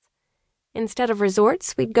Instead of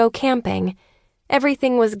resorts, we'd go camping.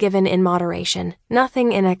 Everything was given in moderation,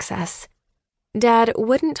 nothing in excess. Dad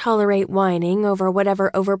wouldn't tolerate whining over whatever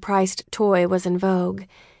overpriced toy was in vogue.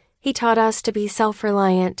 He taught us to be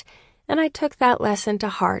self-reliant, and I took that lesson to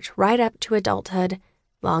heart right up to adulthood,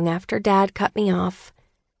 long after Dad cut me off.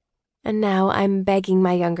 And now I'm begging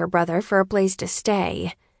my younger brother for a place to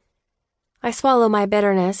stay. I swallow my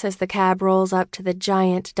bitterness as the cab rolls up to the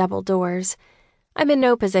giant double doors. I'm in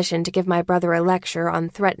no position to give my brother a lecture on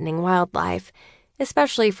threatening wildlife,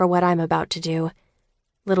 especially for what I'm about to do.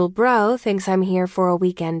 Little bro thinks I'm here for a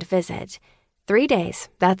weekend visit. 3 days,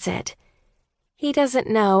 that's it. He doesn't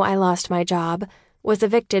know I lost my job, was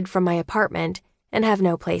evicted from my apartment, and have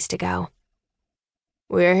no place to go.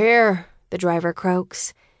 "We're here," the driver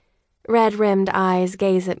croaks. Red-rimmed eyes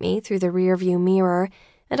gaze at me through the rearview mirror,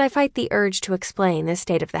 and I fight the urge to explain the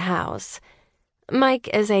state of the house. Mike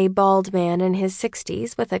is a bald man in his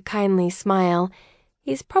 60s with a kindly smile.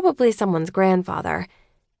 He's probably someone's grandfather.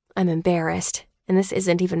 I'm embarrassed, and this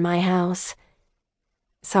isn't even my house.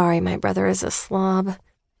 Sorry, my brother is a slob.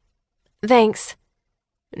 Thanks.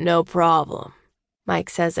 No problem, Mike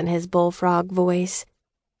says in his bullfrog voice.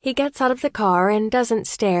 He gets out of the car and doesn't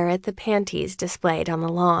stare at the panties displayed on the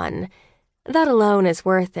lawn. That alone is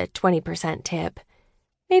worth a 20% tip.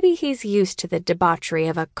 Maybe he's used to the debauchery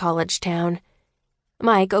of a college town.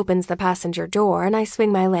 Mike opens the passenger door and I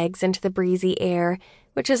swing my legs into the breezy air,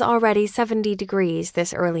 which is already 70 degrees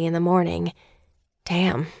this early in the morning.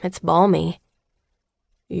 Damn, it's balmy.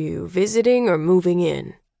 You visiting or moving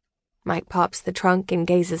in? Mike pops the trunk and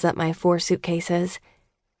gazes at my 4 suitcases.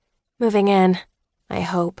 Moving in, I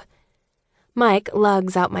hope. Mike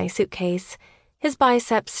lugs out my suitcase. His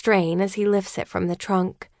biceps strain as he lifts it from the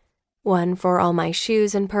trunk. One for all my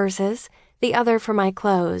shoes and purses, the other for my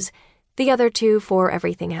clothes, the other 2 for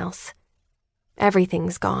everything else.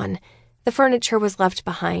 Everything's gone. The furniture was left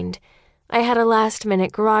behind. I had a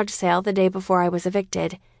last-minute garage sale the day before I was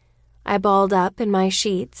evicted. I balled up in my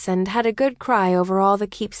sheets and had a good cry over all the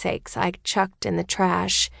keepsakes I chucked in the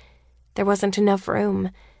trash. There wasn't enough room.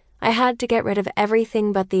 I had to get rid of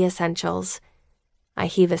everything but the essentials. I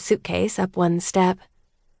heave a suitcase up 1 step.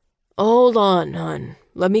 Hold on, hon.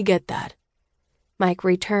 Let me get that. Mike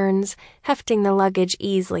returns, hefting the luggage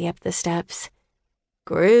easily up the steps.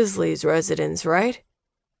 Grizzly's residence, right?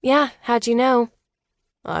 Yeah, how'd you know?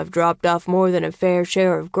 I've dropped off more than a fair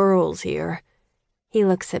share of girls here. He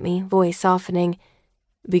looks at me, voice softening.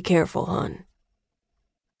 Be careful, hon.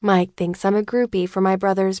 Mike thinks I'm a groupie for my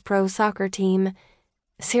brother's pro soccer team.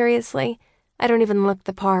 Seriously? I don't even look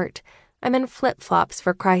the part. I'm in flip-flops,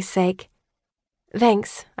 for Christ's sake.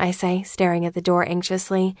 Thanks, I say, staring at the door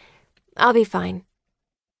anxiously. I'll be fine.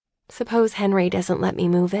 Suppose Henry doesn't let me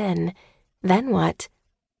move in. Then what?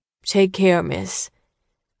 Take care, miss.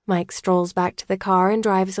 Mike strolls back to the car and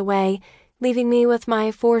drives away, leaving me with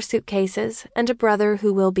my 4 suitcases and a brother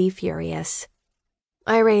who will be furious.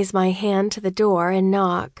 I raise my hand to the door and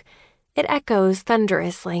knock. It echoes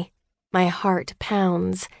thunderously. My heart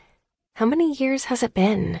pounds. How many years has it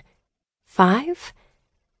been? 5?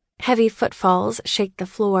 Heavy footfalls shake the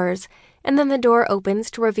floors, and then the door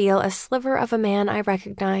opens to reveal a sliver of a man I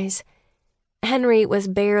recognize. Henry was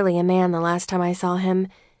barely a man the last time I saw him.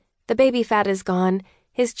 The baby fat is gone,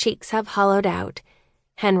 his cheeks have hollowed out.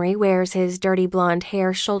 Henry wears his dirty blonde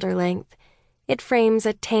hair shoulder length. It frames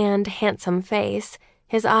a tanned, handsome face,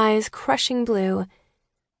 his eyes crushing blue.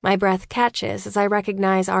 My breath catches as I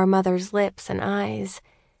recognize our mother's lips and eyes.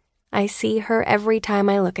 I see her every time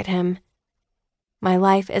I look at him. My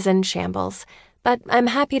life is in shambles, but I'm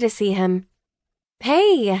happy to see him.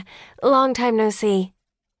 Hey, long time no see.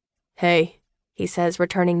 Hey, he says,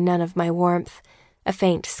 returning none of my warmth. A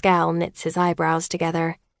faint scowl knits his eyebrows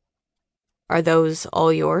together. Are those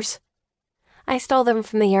all yours? I stole them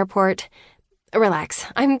from the airport. Relax,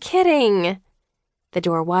 I'm kidding. The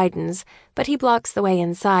door widens, but he blocks the way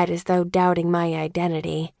inside as though doubting my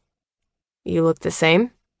identity. You look the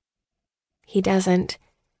same? He doesn't.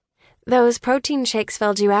 Those protein shakes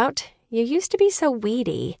filled you out. You used to be so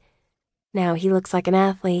weedy. Now he looks like an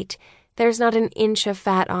athlete. There's not an inch of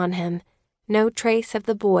fat on him. No trace of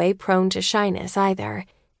the boy prone to shyness either.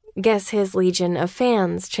 Guess his legion of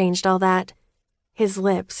fans changed all that. His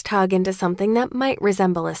lips tug into something that might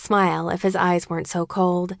resemble a smile if his eyes weren't so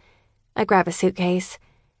cold. I grab a suitcase.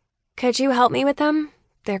 Could you help me with them?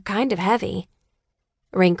 They're kind of heavy.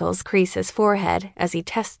 Wrinkles crease his forehead as he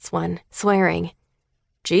tests one, swearing.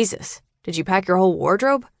 Jesus, did you pack your whole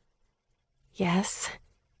wardrobe? Yes.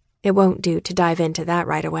 It won't do to dive into that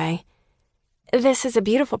right away. This is a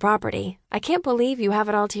beautiful property. I can't believe you have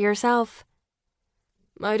it all to yourself.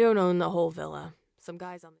 I don't own the whole villa. Some guys on the